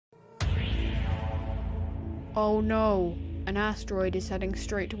Oh no, an asteroid is heading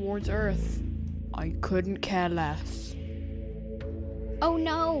straight towards Earth. I couldn't care less. Oh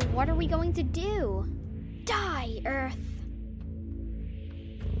no, what are we going to do? Die, Earth!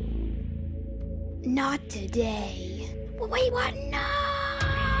 Not today. Wait, what? No!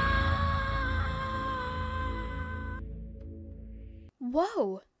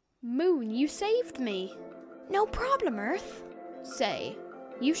 Whoa, Moon, you saved me. No problem, Earth. Say,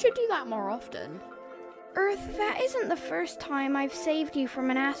 you should do that more often. Earth, that isn't the first time I've saved you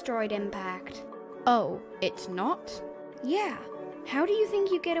from an asteroid impact. Oh, it's not? Yeah. How do you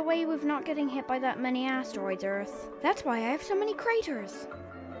think you get away with not getting hit by that many asteroids, Earth? That's why I have so many craters.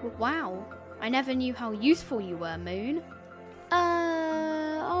 Wow, I never knew how useful you were, Moon.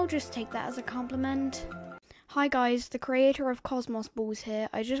 I'll just take that as a compliment. Hi guys, the creator of CosmosBalls here.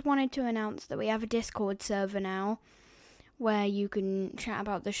 I just wanted to announce that we have a Discord server now where you can chat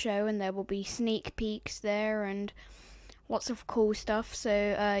about the show, and there will be sneak peeks there and lots of cool stuff.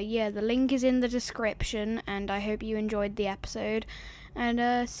 So yeah, the link is in the description, and I hope you enjoyed the episode,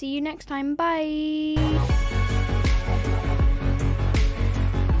 and see you next time. Bye!